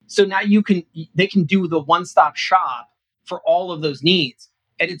So now they can do the one-stop shop for all of those needs.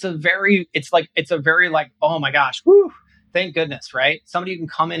 And it's a very like, oh my gosh, whoo, thank goodness, right? Somebody can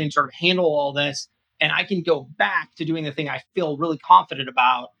come in and sort of handle all this, and I can go back to doing the thing I feel really confident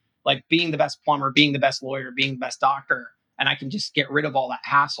about, like being the best plumber, being the best lawyer, being the best doctor, and I can just get rid of all that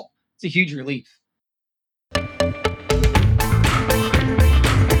hassle. It's a huge relief.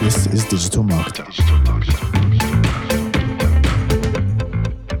 This is Digital Marketing.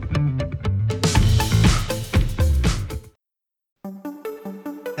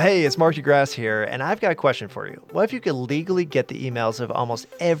 Hey, it's Mark DeGrasse here, and I've got a question for you. What if you could legally get the emails of almost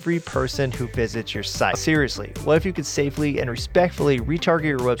every person who visits your site? Seriously, what if you could safely and respectfully retarget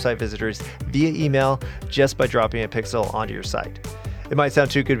your website visitors via email just by dropping a pixel onto your site? It might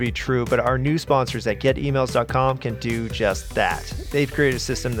sound too good to be true, but our new sponsors at getemails.com can do just that. They've created a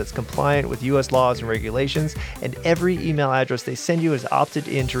system that's compliant with US laws and regulations, and every email address they send you is opted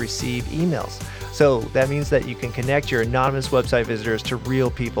in to receive emails. So that means that you can connect your anonymous website visitors to real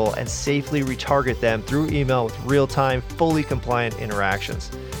people and safely retarget them through email with real-time, fully compliant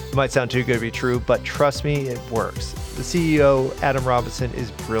interactions. It might sound too good to be true, but trust me, it works. The CEO, Adam Robinson,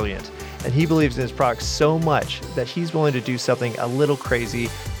 is brilliant, and he believes in his product so much that he's willing to do something a little crazy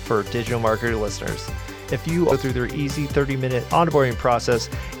for digital marketer listeners. If you go through their easy 30-minute onboarding process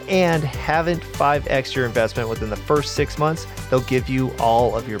and haven't 5x your investment within the first 6 months, they'll give you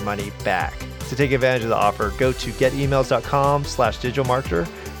all of your money back. To take advantage of the offer, go to getemails.com/digitalmarketer.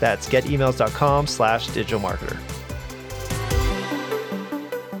 That's getemails.com/digitalmarketer.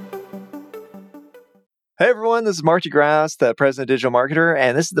 Hey everyone, this is Mark DeGrasse, the president of Digital Marketer,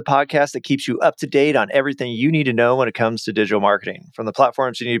 and this is the podcast that keeps you up to date on everything you need to know when it comes to digital marketing, from the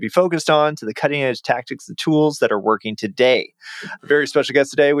platforms you need to be focused on to the cutting edge tactics and tools that are working today. A very special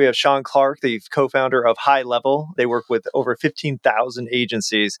guest today, we have Shaun Clark, the co-founder of High Level. They work with over 15,000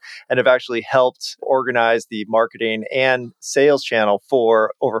 agencies and have actually helped organize the marketing and sales channel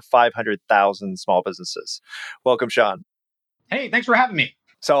for over 500,000 small businesses. Welcome, Shaun. Hey, thanks for having me.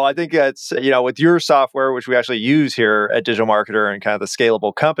 So I think that's, with your software, which we actually use here at Digital Marketer and kind of the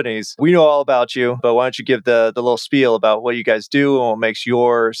scalable companies, we know all about you, but why don't you give the little spiel about what you guys do and what makes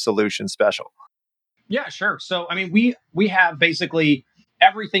your solution special? Yeah, sure. So, we have basically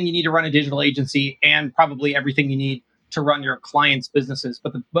everything you need to run a digital agency and probably everything you need to run your clients' businesses.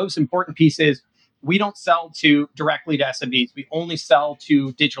 But the most important piece is we don't sell directly to SMBs. We only sell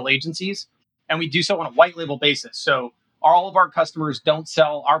to digital agencies, and we do so on a white label basis. So all of our customers don't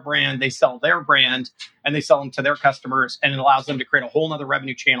sell our brand, they sell their brand, and they sell them to their customers, and it allows them to create a whole nother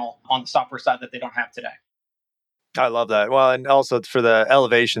revenue channel on the software side that they don't have today. I love that. Well, and also for the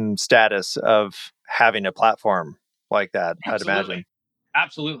elevation status of having a platform like that, Absolutely. I'd imagine.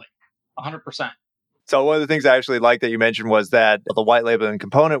 Absolutely. 100%. So one of the things I actually liked that you mentioned was that the white labeling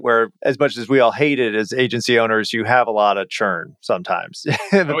component, where as much as we all hate it as agency owners, you have a lot of churn sometimes. Oh,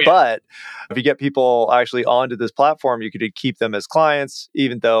 yeah. But if you get people actually onto this platform, you could keep them as clients,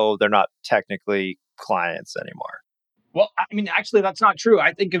 even though they're not technically clients anymore. Well, actually, that's not true.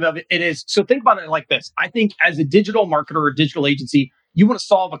 I think of it is. So think about it like this. I think as a digital marketer or digital agency, you want to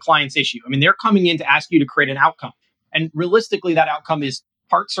solve a client's issue. They're coming in to ask you to create an outcome. And realistically, that outcome is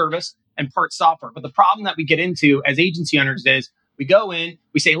part service and part software. But the problem that we get into as agency owners is we go in,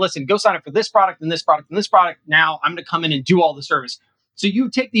 we say, listen, go sign up for this product and this product and this product. Now I'm going to come in and do all the service. So you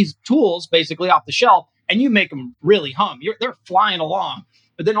take these tools basically off the shelf and you make them really hum. They're flying along.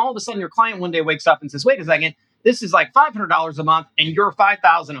 But then all of a sudden your client one day wakes up and says, wait a second, this is like $500 a month and you're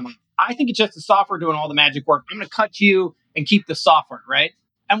 $5,000 a month. I think it's just the software doing all the magic work. I'm going to cut you and keep the software, right?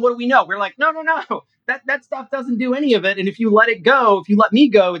 And what do we know? We're like, no. That stuff doesn't do any of it. And if you let it go, if you let me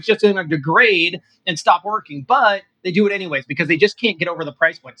go, it's just going to degrade and stop working. But they do it anyways because they just can't get over the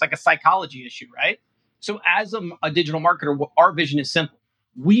price point. It's like a psychology issue, right? So as a digital marketer, our vision is simple.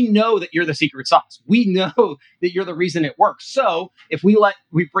 We know that you're the secret sauce. We know that you're the reason it works. So if we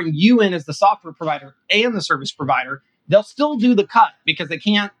bring you in as the software provider and the service provider, they'll still do the cut because they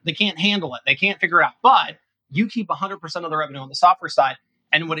can't handle it. They can't figure it out. But you keep 100% of the revenue on the software side.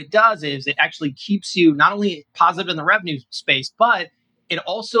 And what it does is it actually keeps you not only positive in the revenue space, but it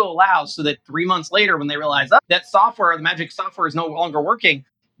also allows so that 3 months later, when they realize that software, the magic software is no longer working,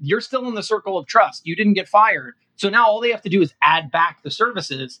 you're still in the circle of trust. You didn't get fired. So now all they have to do is add back the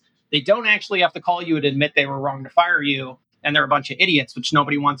services. They don't actually have to call you and admit they were wrong to fire you. And they're a bunch of idiots, which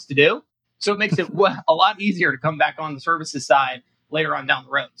nobody wants to do. So it makes it a lot easier to come back on the services side later on down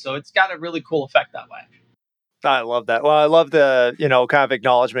the road. So it's got a really cool effect that way. I love that. Well, I love the, kind of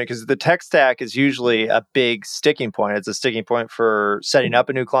acknowledgement because the tech stack is usually a big sticking point. It's a sticking point for setting up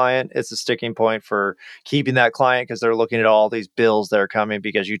a new client. It's a sticking point for keeping that client because they're looking at all these bills that are coming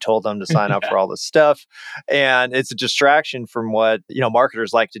because you told them to sign up for all this stuff. And it's a distraction from what,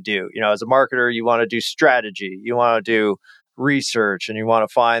 marketers like to do. As a marketer, you want to do strategy, you want to do research, and you want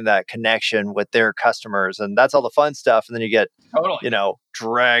to find that connection with their customers. And that's all the fun stuff. And then you get Totally.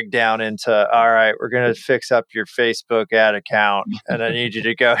 dragged down into, all right, we're going to fix up your Facebook ad account and I need you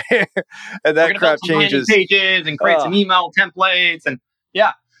to go here. And We're that going to build crap some landing changes. pages and create some Oh, email templates. And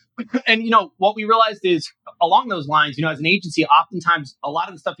yeah. And, what we realized is along those lines, as an agency, oftentimes a lot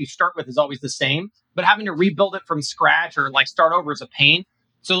of the stuff you start with is always the same, but having to rebuild it from scratch or like start over is a pain.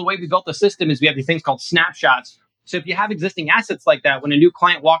 So the way we built the system is we have these things called snapshots. So if you have existing assets like that, when a new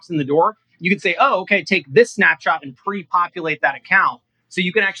client walks in the door, you can say, oh, okay, take this snapshot and pre-populate that account. So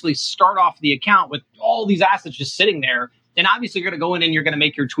you can actually start off the account with all these assets just sitting there. And obviously you're going to go in and you're going to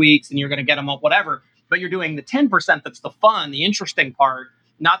make your tweaks and you're going to get them up, whatever. But you're doing the 10% that's the fun, the interesting part,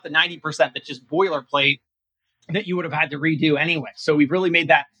 not the 90% that's just boilerplate that you would have had to redo anyway. So we've really made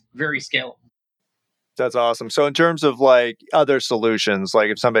that very scalable. that's awesome. So in terms of like other solutions, like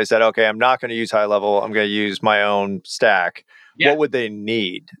if somebody said, okay, I'm not going to use high level, I'm going to use my own stack, Yeah. what would they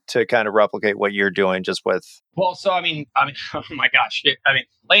need to kind of replicate what you're doing just with? Well, so oh my gosh,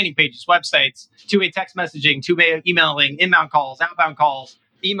 landing pages, websites, two-way text messaging, two-way emailing, inbound calls, outbound calls,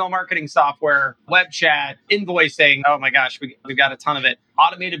 email marketing software, web chat, invoicing. Oh my gosh, we've got a ton of it.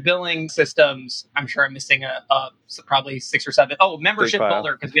 Automated billing systems. I'm sure I'm missing probably 6 or 7. Oh, membership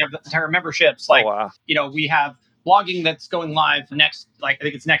builder, because we have the entire memberships. Oh, Like, wow. we have blogging that's going live next, like I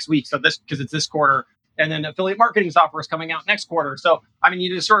think it's next week. So because it's this quarter. And then affiliate marketing software is coming out next quarter. So,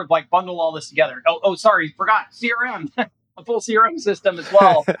 you just sort of like bundle all this together. Sorry, forgot CRM, a full CRM system as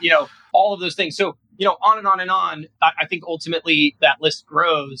well, all of those things. So, on and on and on. I think ultimately that list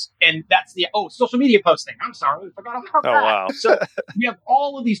grows. And that's social media posting. I'm sorry, I forgot about Oh, that. wow. So we have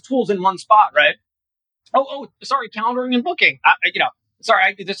all of these tools in one spot, right? Sorry, calendaring and booking.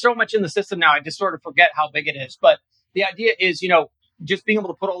 There's so much in the system now. I just sort of forget how big it is. But the idea is, just being able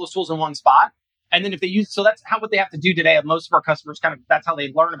to put all those tools in one spot. And then if they use, so that's what they have to do today. And most of our customers that's how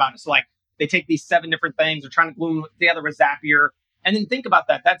they learn about it. So like they take these 7 different things, they're trying to glue them together with Zapier. And then think about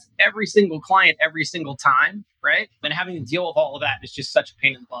that. That's every single client, every single time, right? And having to deal with all of that is just such a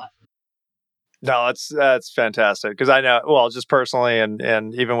pain in the butt. No, that's fantastic because I know, well, just personally and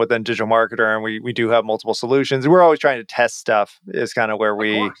even within digital marketer, and we do have multiple solutions. We're always trying to test stuff is kind of where Of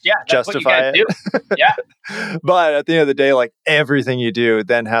we course. Yeah. That's what you guys justify it. do. Yeah. But at the end of the day, like everything you do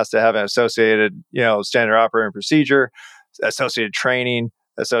then has to have an associated, standard operating procedure, associated training,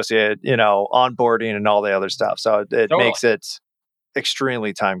 associated, onboarding and all the other stuff. So it Totally. makes it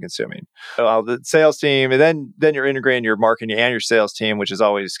extremely time consuming. The sales team, and then you're integrating your marketing and your sales team, which is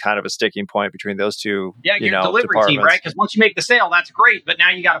always kind of a sticking point between those two, Yeah, your delivery team, departments. right? Because once you make the sale, that's great. But now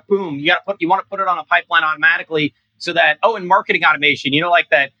you got to you want to put it on a pipeline automatically so that, and marketing automation, like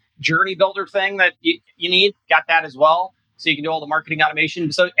that journey builder thing that you need, got that as well. So you can do all the marketing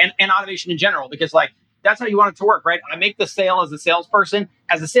automation. So, and automation in general, because like, that's how you want it to work, right? I make the sale as a salesperson.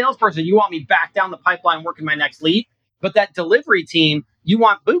 As a salesperson, you want me back down the pipeline working my next lead. But that delivery team, you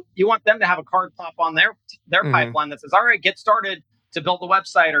want them to have a card pop on their pipeline that says, all right, get started to build the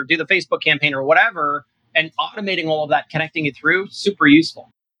website or do the Facebook campaign or whatever, and automating all of that, connecting it through, super useful.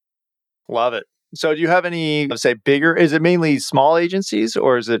 Love it. So do you have any, say, bigger, is it mainly small agencies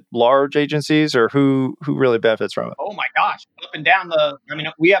or is it large agencies, or who really benefits from it? Oh my gosh, up and down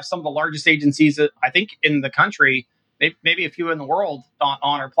we have some of the largest agencies I think in the country, maybe a few in the world on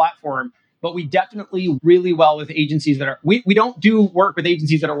our platform. But we definitely really well with agencies that we don't do work with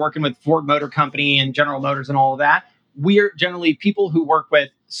agencies that are working with Ford Motor Company and General Motors and all of that. We're generally people who work with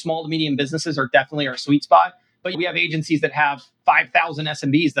small to medium businesses are definitely our sweet spot. But we have agencies that have 5,000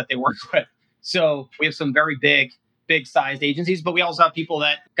 SMBs that they work with. So we have some very big sized agencies, but we also have people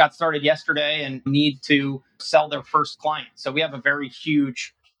that got started yesterday and need to sell their first client. So we have a very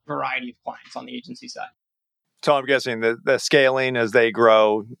huge variety of clients on the agency side. So I'm guessing the scaling as they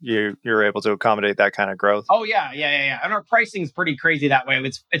grow, you're able to accommodate that kind of growth. Oh yeah. And our pricing is pretty crazy that way.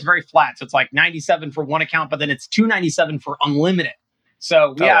 It's very flat. So it's like 97 for one account, but then it's 297 for unlimited.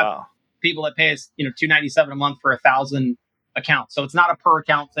 So we have people that pay us, 297 a month for 1,000 accounts. So it's not a per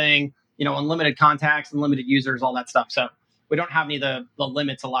account thing, unlimited contacts, unlimited users, all that stuff. So we don't have any of the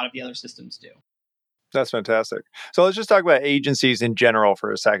limits a lot of the other systems do. That's fantastic. So let's just talk about agencies in general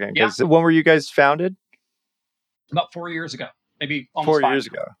for a second. Because when were you guys founded? About 4 years ago, maybe almost 4 years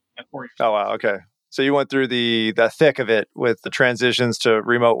ago. Yeah, 4 years. Oh, wow. Okay. So you went through the thick of it with the transitions to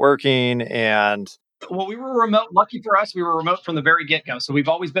remote working and Well, we were remote. Lucky for us, we were remote from the very get go. So we've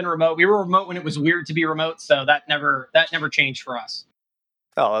always been remote. We were remote when it was weird to be remote. So that never changed for us.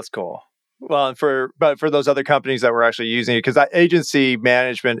 Oh, that's cool. Well, and for those other companies that were actually using it, because agency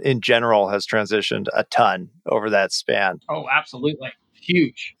management in general has transitioned a ton over that span. Oh, absolutely,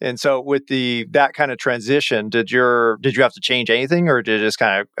 huge. And so with that kind of transition, did you have to change anything, or did it just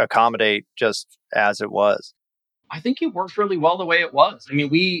kind of accommodate just as it was? I think it worked really well the way it was. I mean,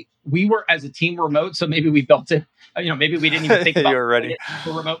 we were as a team remote, so maybe we built it. Maybe we didn't even think You about were building ready. it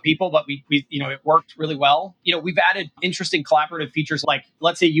for remote people, but we it worked really well. We've added interesting collaborative features like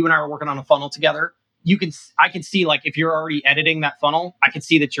let's say you and I are working on a funnel together. I can see like if you're already editing that funnel, I can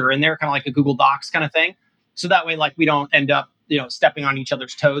see that you're in there, kind of like a Google Docs kind of thing. So that way, like we don't end up stepping on each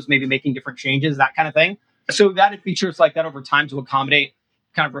other's toes, maybe making different changes, that kind of thing. So we've added features like that over time to accommodate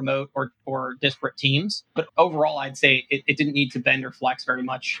kind of remote or disparate teams. But overall, I'd say it didn't need to bend or flex very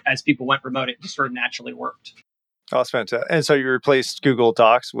much as people went remote. It just sort of naturally worked. Oh, that's fantastic. And so you replaced Google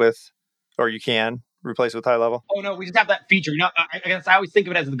Docs with, or you can replace with High Level? Oh no, we just have that feature. I guess I always think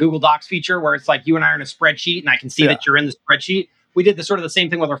of it as the Google Docs feature, where it's like you and I are in a spreadsheet, and I can see Yeah. that you're in the spreadsheet. We did the sort of the same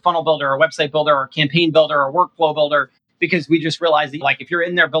thing with our funnel builder, our website builder, our campaign builder, our workflow builder, because we just realized that like if you're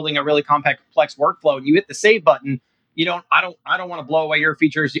in there building a really complex workflow and you hit the save button, you don't. I don't want to blow away your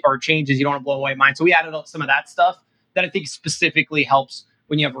features or changes. You don't want to blow away mine. So we added some of that stuff that I think specifically helps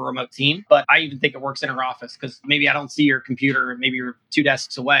when you have a remote team. But I even think it works in our office because maybe I don't see your computer, maybe you're two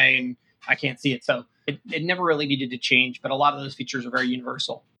desks away, and I can't see it. So it never really needed to change, but a lot of those features are very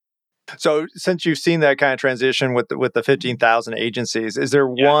universal. So since you've seen that kind of transition with the 15,000 agencies, is there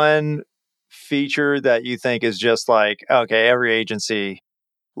Yeah. one feature that you think is just like, okay, every agency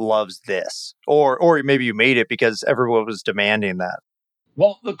loves this, or maybe you made it because everyone was demanding that?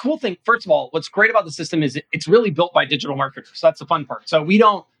 Well, the cool thing, first of all, what's great about the system is it's really built by digital marketers. So that's the fun part. So we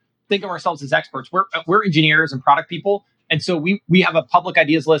don't think of ourselves as experts. We're engineers and product people. And so we have a public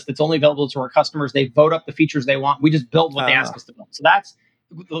ideas list that's only available to our customers. They vote up the features they want. We just build what they ask us to build. So that's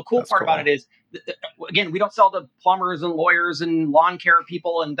the cool That's part about cool. it is, again, we don't sell to plumbers and lawyers and lawn care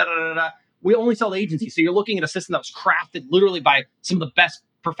people and da da da da. We only sell to agencies. So you're looking at a system that was crafted literally by some of the best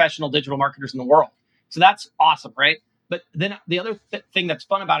professional digital marketers in the world. So that's awesome, right? But then the other thing that's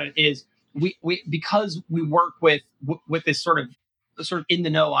fun about it is we because we work with this sort of in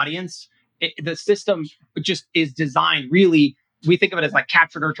the know audience, the system just is designed really. We think of it as like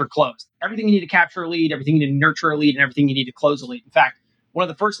capture, nurture, close. Everything you need to capture a lead, everything you need to nurture a lead, and everything you need to close a lead. In fact, one of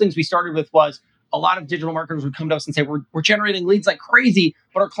the first things we started with was a lot of digital marketers would come to us and say, we're generating leads like crazy,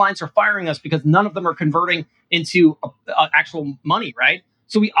 but our clients are firing us because none of them are converting into actual money, right?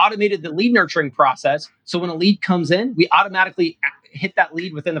 So we automated the lead nurturing process. So when a lead comes in, we automatically hit that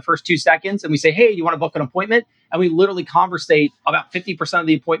lead within the first 2 seconds and we say, hey, do you want to book an appointment? And we literally conversate about 50% of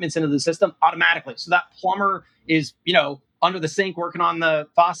the appointments into the system automatically. So that plumber is, under the sink working on the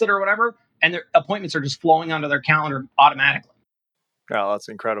faucet or whatever, and their appointments are just flowing onto their calendar automatically. Oh, that's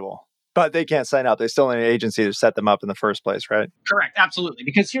incredible. But they can't sign up. They still need an agency to set them up in the first place, right? Correct. Absolutely.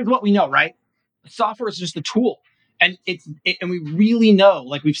 Because here's what we know, right? Software is just a tool. And we really know,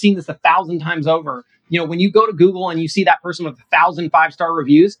 like we've seen this 1,000 times over. When you go to Google and you see that person with 1,000 5-star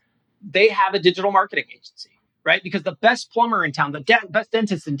reviews, they have a digital marketing agency, right? Because the best plumber in town, the best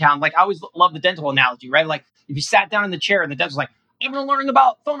dentist in town, like I always love the dental analogy, right? Like if you sat down in the chair and the dentist's like, I'm going to learn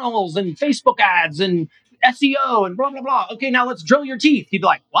about funnels and Facebook ads and SEO and blah, blah, blah. Okay, now let's drill your teeth. You'd be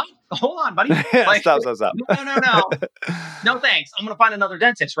like, what? Hold on, buddy. Like, Stop. no. No, thanks. I'm going to find another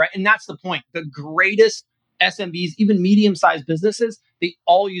dentist, right? And that's the point. The greatest SMBs, even medium-sized businesses, they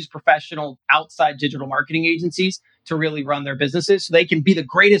all use professional outside digital marketing agencies to really run their businesses. So they can be the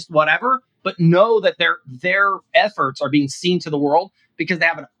greatest whatever, but know that their efforts are being seen to the world because they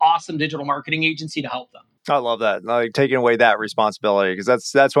have an awesome digital marketing agency to help them. I love that. Like taking away that responsibility,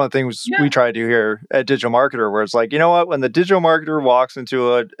 because that's one of the things we try to do here at Digital Marketer, where it's like, you know what, when the digital marketer walks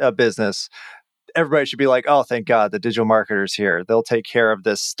into a business, everybody should be like, oh, thank God the digital marketer's here. They'll take care of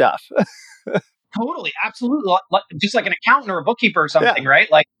this stuff. Totally, absolutely. Just like an accountant or a bookkeeper or Yeah. something, right?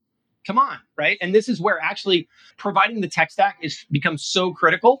 Like, come on, right? And this is where actually providing the tech stack is becomes so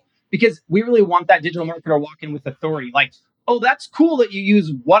critical because we really want that digital marketer walking with authority. Like, oh, that's cool that you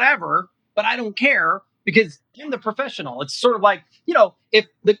use whatever, but I don't care because I'm the professional. It's sort of like,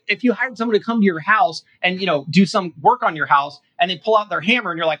 if you hired someone to come to your house and do some work on your house and they pull out their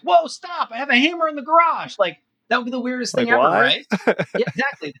hammer and you're like, whoa, stop! I have a hammer in the garage. Like that would be the weirdest Like, thing ever, why? right? Yeah,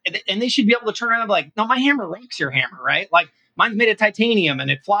 exactly. And they should be able to turn around and be like, no, my hammer rocks your hammer, right? Like mine's made of titanium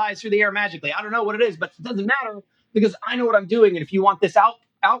and it flies through the air magically. I don't know what it is, but it doesn't matter because I know what I'm doing. And if you want this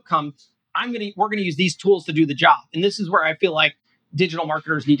outcome, we're gonna use these tools to do the job. And this is where I feel like digital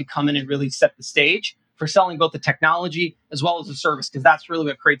marketers need to come in and really set the stage for selling both the technology as well as the service, because that's really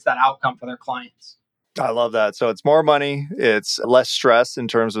what creates that outcome for their clients. I love that. So it's more money, it's less stress in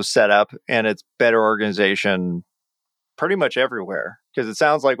terms of setup, and it's better organization pretty much everywhere. Because it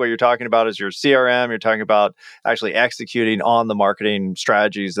sounds like what you're talking about is your CRM, you're talking about actually executing on the marketing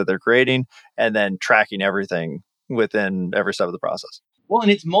strategies that they're creating and then tracking everything within every step of the process. Well,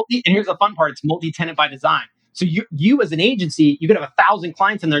 and and here's the fun part: it's multi-tenant by design. So you as an agency, you could have 1,000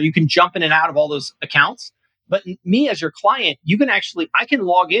 clients in there. You can jump in and out of all those accounts. But me as your client, I can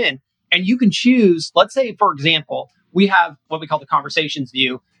log in and you can choose. Let's say, for example, we have what we call the conversations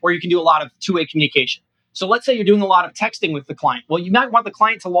view, where you can do a lot of two-way communication. So let's say you're doing a lot of texting with the client. Well, you might want the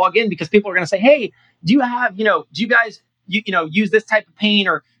client to log in because people are going to say, "Hey, do you have, do you guys, use this type of paint,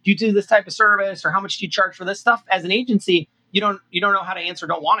 or do you do this type of service, or how much do you charge for this stuff?" As an agency, you don't know how to answer,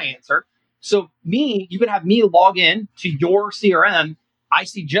 don't want to answer. So you can have me log in to your CRM. I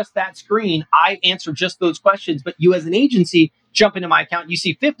see just that screen. I answer just those questions. But you as an agency jump into my account. You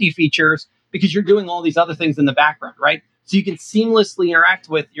see 50 features because you're doing all these other things in the background, right? So you can seamlessly interact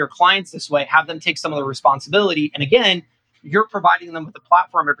with your clients this way, have them take some of the responsibility. And again, you're providing them with a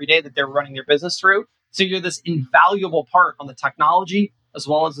platform every day that they're running their business through. So you're this invaluable part on the technology as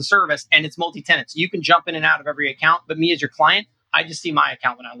well as the service, and it's multi-tenant. So you can jump in and out of every account, but me as your client, I just see my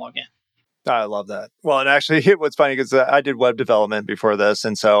account when I log in. I love that. Well, and actually, what's funny is I did web development before this.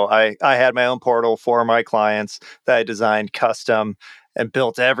 And so I had my own portal for my clients that I designed custom and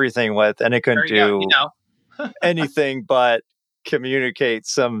built everything with. And it couldn't There you go. do anything but communicate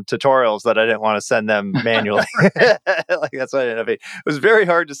some tutorials that I didn't want to send them manually. Like that's what I ended up being. It was very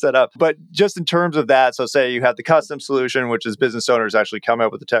hard to set up. But just in terms of that, so say you have the custom solution, which is business owners actually come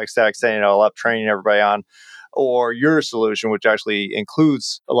up with the tech stack, saying, I'll up training everybody on, or your solution, which actually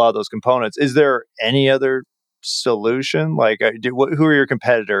includes a lot of those components. Is there any other solution? Like, who are your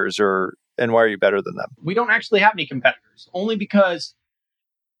competitors, and why are you better than them? We don't actually have any competitors, only because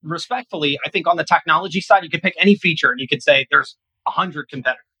respectfully, I think on the technology side, you could pick any feature and you could say there's 100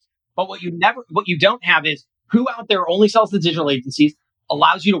 competitors. But what you don't have is who out there only sells the digital agencies,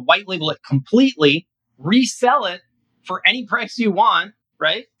 allows you to white label it completely, resell it for any price you want,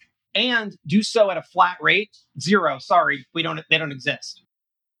 right? And do so at a flat rate. Zero. Sorry, they don't exist.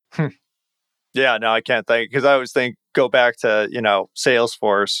 Yeah, no, I can't think, because I always think go back to,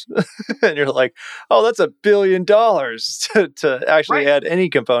 Salesforce and you're like, oh, that's $1 billion to actually Right. add any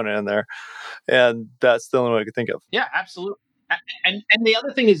component in there. And that's the only way I could think of. Yeah, absolutely. And the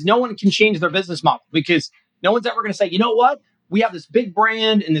other thing is no one can change their business model, because no one's ever going to say, you know what? We have this big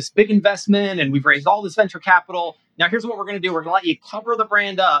brand and this big investment and we've raised all this venture capital. Now here's what we're going to do. We're going to let you cover the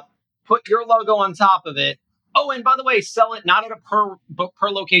brand up, put your logo on top of it. Oh, and by the way, sell it not at a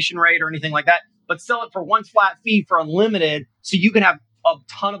per location rate or anything like that, but sell it for one flat fee for unlimited so you can have a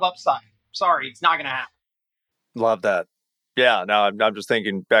ton of upside. Sorry, it's not going to happen. Love that. Yeah, no, I'm just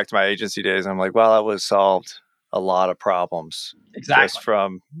thinking back to my agency days. I'm like, well, that would have solved a lot of problems Exactly. just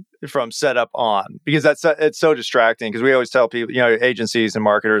from setup on, because it's so distracting. Because we always tell people, agencies and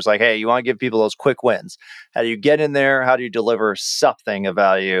marketers, like, hey, you want to give people those quick wins. How do you get in there? How do you deliver something of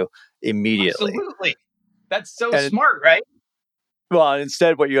value immediately? Absolutely. That's so smart, right? Well,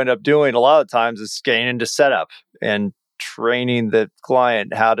 instead, what you end up doing a lot of times is getting into setup and training the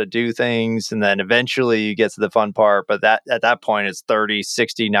client how to do things. And then eventually you get to the fun part. But at that point, it's 30,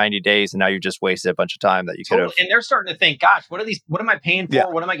 60, 90 days. And now you just wasted a bunch of time that you could have. And they're starting to think, gosh, what am I paying for? Yeah.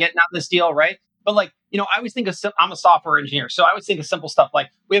 What am I getting out of this deal? Right. But I always think I'm a software engineer. So I always think of simple stuff like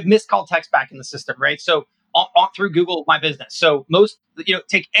we have missed call text back in the system, right? So on through Google My Business. So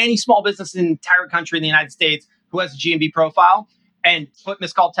take any small business in the entire country in the United States who has a GMB profile and put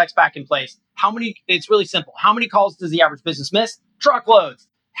missed call text back in place. It's really simple. How many calls does the average business miss? Truckloads.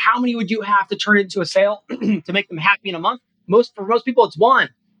 How many would you have to turn into a sale to make them happy in a month? For most people, it's one,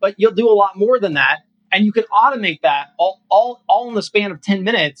 but you'll do a lot more than that. And you can automate that all in the span of 10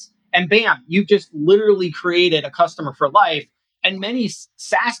 minutes. And bam, you've just literally created a customer for life. And many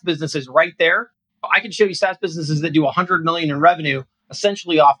SaaS businesses right there, I can show you SaaS businesses that do 100 million in revenue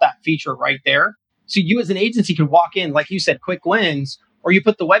essentially off that feature right there. So you as an agency can walk in, like you said, quick wins, or you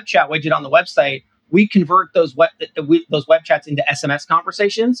put the web chat widget on the website. We convert those web chats into SMS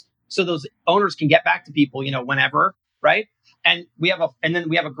conversations, so those owners can get back to people, whenever, right? And then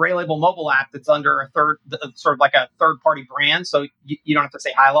we have a gray label mobile app that's under sort of like a third party brand, so you don't have to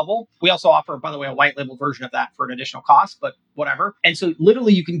say high level. We also offer, by the way, a white label version of that for an additional cost, but whatever. And so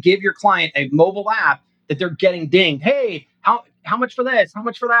literally, you can give your client a mobile app that they're getting dinged. Hey, how much for this? How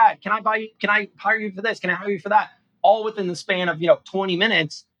much for that? Can I hire you for this? Can I hire you for that? All within the span of 20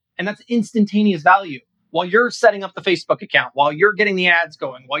 minutes, and that's instantaneous value. while you're setting up the Facebook account, while you're getting the ads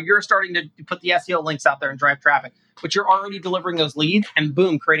going, while you're starting to put the SEO links out there and drive traffic, but you're already delivering those leads and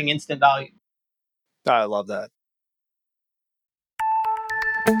boom, creating instant value. I love that.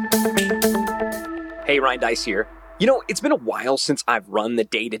 Hey, Ryan Dice here. You know, it's been a while since I've run the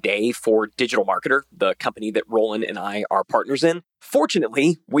day-to-day for Digital Marketer, the company that Roland and I are partners in.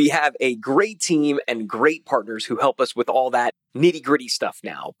 Fortunately, we have a great team and great partners who help us with all that nitty-gritty stuff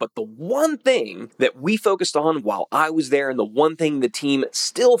now. But the one thing that we focused on while I was there, and the one thing the team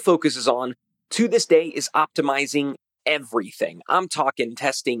still focuses on to this day, is optimizing everything. I'm talking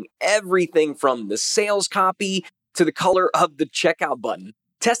testing everything from the sales copy to the color of the checkout button.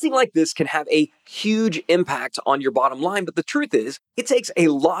 Testing like this can have a huge impact on your bottom line, but the truth is, it takes a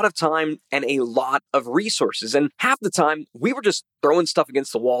lot of time and a lot of resources. And half the time, we were just throwing stuff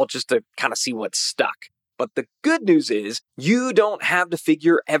against the wall just to kind of see what stuck. But the good news is, you don't have to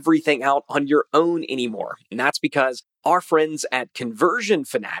figure everything out on your own anymore. And that's because our friends at Conversion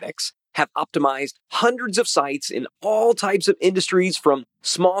Fanatics have optimized hundreds of sites in all types of industries, from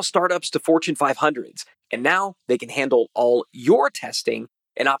small startups to Fortune 500s. And now they can handle all your testing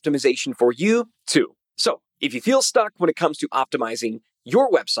and optimization for you too. So if you feel stuck when it comes to optimizing your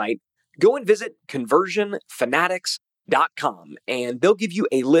website, go and visit conversionfanatics.com, and they'll give you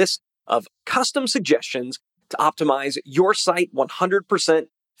a list of custom suggestions to optimize your site 100%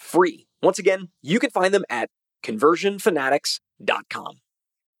 free. Once again, you can find them at conversionfanatics.com.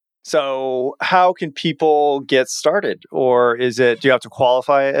 So how can people get started? Or do you have to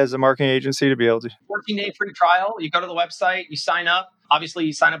qualify as a marketing agency to be able to? 14-day free trial. You go to the website, you sign up. Obviously,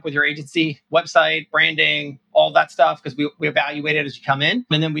 you sign up with your agency, website, branding, all that stuff, because we evaluate it as you come in.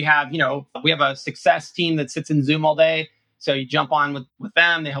 And then we have a success team that sits in Zoom all day. So you jump on with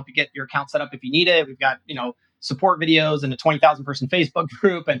them. They help you get your account set up if you need it. We've got, support videos and a 20,000 person Facebook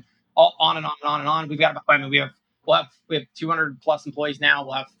group, and all on and on and on and on. We have 200 plus employees now.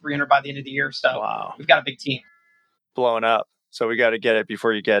 We'll have 300 by the end of the year. So Wow. We've got a big team. Blowing up. So we got to get it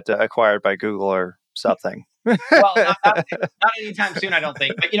before you get acquired by Google or something. Well, not anytime soon, I don't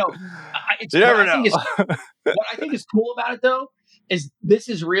think. But you never know. What I think is cool about it, though, is this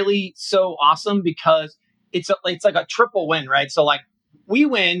is really so awesome because it's like a triple win, right? So like we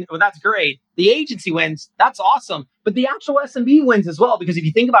win, well, that's great. The agency wins, that's awesome. But the actual SMB wins as well, because if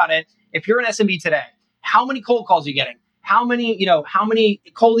you think about it, if you're an SMB today, how many cold calls are you getting? How many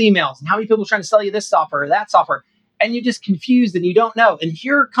cold emails, and how many people are trying to sell you this software or that software? And you're just confused and you don't know. And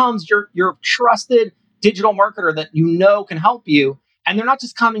here comes your trusted digital marketer that can help you. And they're not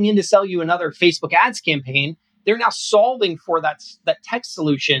just coming in to sell you another Facebook ads campaign. They're now solving for that text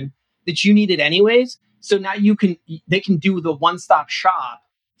solution that you needed anyways. So now they can do the one-stop shop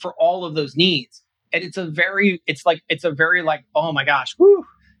for all of those needs. And it's a very oh my gosh, whoo,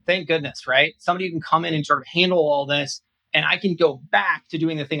 thank goodness, right? Somebody who can come in and sort of handle all this. And I can go back to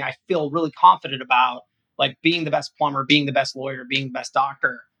doing the thing I feel really confident about, like being the best plumber, being the best lawyer, being the best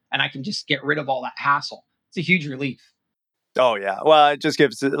doctor. And I can just get rid of all that hassle. It's a huge relief. Oh, yeah. Well, it just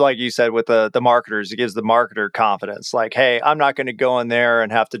gives, like you said, with the marketers, it gives the marketer confidence. Like, hey, I'm not going to go in there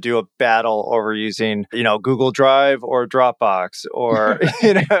and have to do a battle over using, Google Drive or Dropbox or,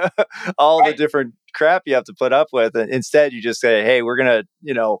 all the different crap you have to put up with. And instead, you just say, hey, we're going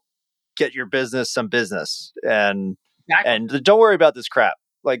to, get your business some business. And don't worry about this crap.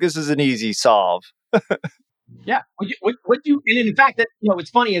 Like, this is an easy solve. Yeah. And in fact, that what's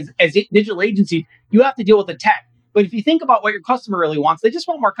funny is, as a digital agency, you have to deal with the tech. But if you think about what your customer really wants, they just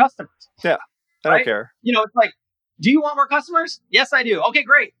want more customers. Yeah. I don't care. It's like, do you want more customers? Yes, I do. Okay,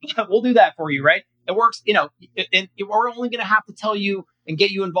 great. We'll do that for you, right? It works, and we're only going to have to tell you and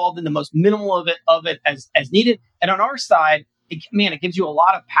get you involved in the most minimal of it as needed. And on our side, it gives you a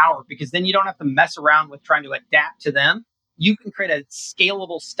lot of power, because then you don't have to mess around with trying to adapt to them. You can create a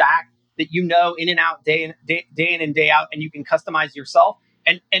scalable stack that in and out, day in and day out, and you can customize yourself.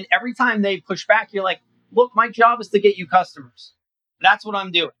 And every time they push back, you're like, look, my job is to get you customers. That's what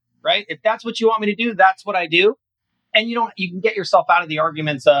I'm doing, right? If that's what you want me to do, that's what I do. And you can get yourself out of the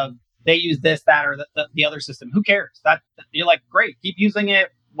arguments of they use this, that, or the other system. Who cares? That you're like, great, keep using it,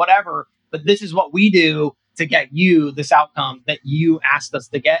 whatever. But this is what we do to get you this outcome that you asked us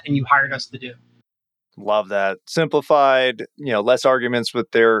to get and you hired us to do. Love that. Simplified, less arguments with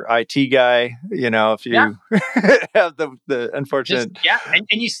their IT guy, if you have the unfortunate. And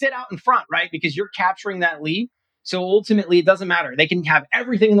you sit out in front, right? Because you're capturing that lead. So ultimately, it doesn't matter. They can have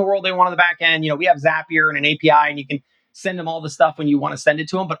everything in the world they want on the back end. We have Zapier and an API, and you can send them all the stuff when you want to send it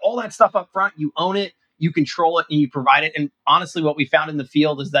to them. But all that stuff up front, you own it, you control it, and you provide it. And honestly, what we found in the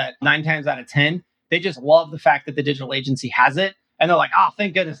field is that 9 times out of 10, they just love the fact that the digital agency has it. And they're like, oh,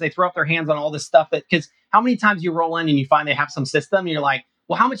 thank goodness. They throw up their hands on all this stuff because how many times you roll in and you find they have some system and you're like,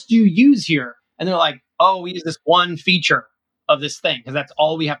 well, how much do you use here? And they're like, oh, we use this one feature of this thing because that's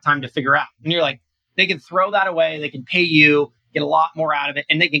all we have time to figure out. And you're like, they can throw that away. They can pay you, get a lot more out of it,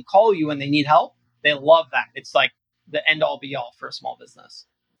 and they can call you when they need help. They love that. It's like the end all be all for a small business.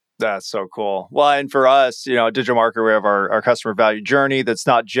 That's so cool. Well, and for us, Digital Marketer, we have our customer value journey that's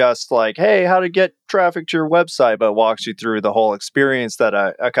not just like, hey, how to get traffic to your website, but walks you through the whole experience that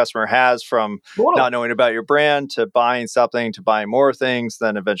a customer has from not knowing about your brand to buying something to buying more things,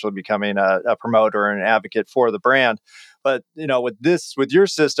 then eventually becoming a promoter and an advocate for the brand. But, with your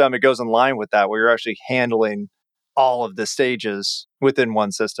system, it goes in line with that, where you're actually handling all of the stages within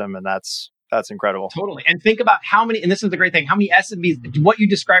one system. And that's incredible. Totally. And think about how many, and this is the great thing, how many SMBs, what you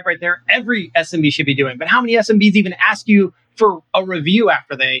described right there, every SMB should be doing. But how many SMBs even ask you for a review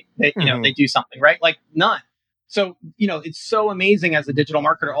after they they do something, right? Like none. So, it's so amazing as a digital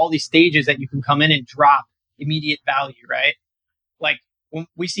marketer, all these stages that you can come in and drop immediate value, right? Like when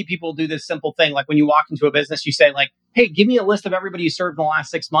we see people do this simple thing, like when you walk into a business, you say like, hey, give me a list of everybody you served in the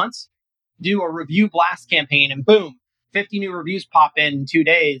last 6 months, do a review blast campaign, and boom, 50 new reviews pop in 2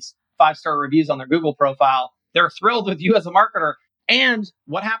 days, 5-star reviews on their Google profile. They're thrilled with you as a marketer. And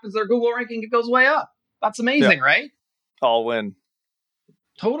what happens to their Google ranking? It goes way up. That's amazing, right? All win.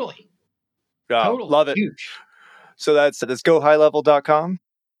 Totally. Oh, Totally. love it. Huge. So that's gohighlevel.com.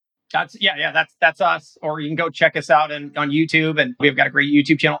 That's us. Or you can go check us out on YouTube, and we've got a great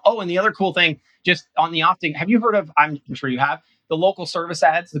YouTube channel. Oh, and the other cool thing, just on the off thing, have you heard of, I'm sure you have, the local service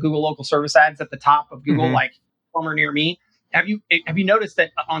ads, the Google local service ads at the top of Google, like plumber near me? Have you noticed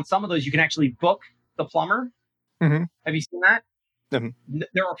that on some of those you can actually book the plumber? Have you seen that?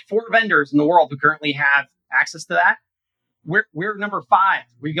 There are 4 vendors in the world who currently have access to that. We're number 5.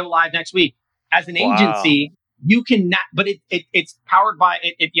 We go live next week. As an agency, you cannot, but it's powered by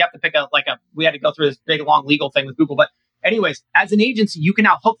it. You have to pick we had to go through this big long legal thing with Google. But anyways, as an agency, you can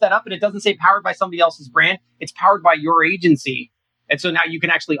now hook that up, and it doesn't say powered by somebody else's brand. It's powered by your agency. And so now you can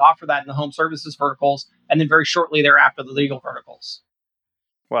actually offer that in the home services verticals, and then very shortly thereafter, the legal verticals.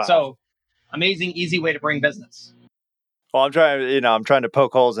 Wow. So amazing, easy way to bring business. Well, I'm trying to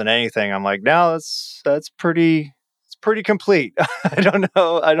poke holes in anything. I'm like, no, that's pretty complete. I don't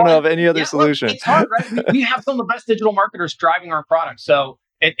know of any other solution. Look, it's hard, right? We have some of the best digital marketers driving our product. So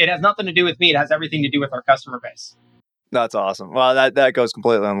it has nothing to do with me. It has everything to do with our customer base. That's awesome. Well, that goes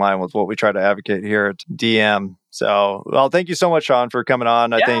completely in line with what we try to advocate here at DM. So, well, thank you so much, Shaun, for coming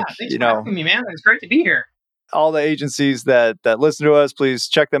on. I think, thanks for having me, man. It's great to be here. All the agencies that listen to us, please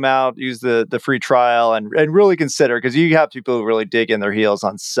check them out, use the free trial, and really consider, because you have people who really dig in their heels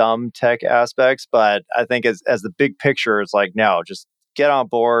on some tech aspects. But I think as the big picture, it's like, no, just get on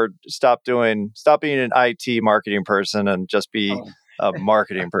board, stop being an IT marketing person and just be a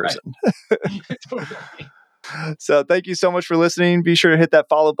marketing person. Totally. So thank you so much for listening. Be sure to hit that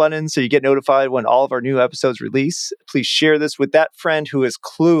follow button so you get notified when all of our new episodes release. Please share this with that friend who is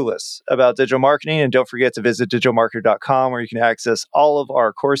clueless about digital marketing. And don't forget to visit digitalmarketer.com, where you can access all of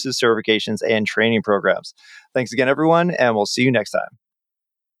our courses, certifications, and training programs. Thanks again, everyone, and we'll see you next time.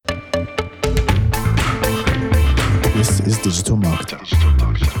 This is Digital Marketer.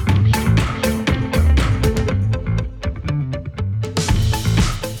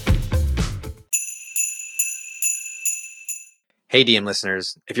 Hey DM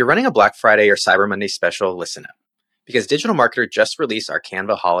listeners, if you're running a Black Friday or Cyber Monday special, listen up. Because Digital Marketer just released our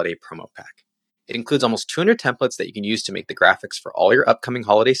Canva Holiday Promo Pack. It includes almost 200 templates that you can use to make the graphics for all your upcoming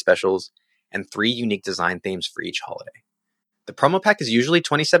holiday specials, and 3 unique design themes for each holiday. The promo pack is usually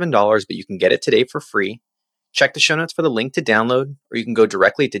 $27, but you can get it today for free. Check the show notes for the link to download, or you can go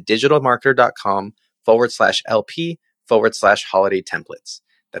directly to digitalmarketer.com/LP/holiday templates.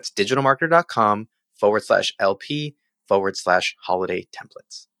 That's digitalmarketer.com/LP/holiday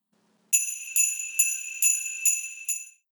templates.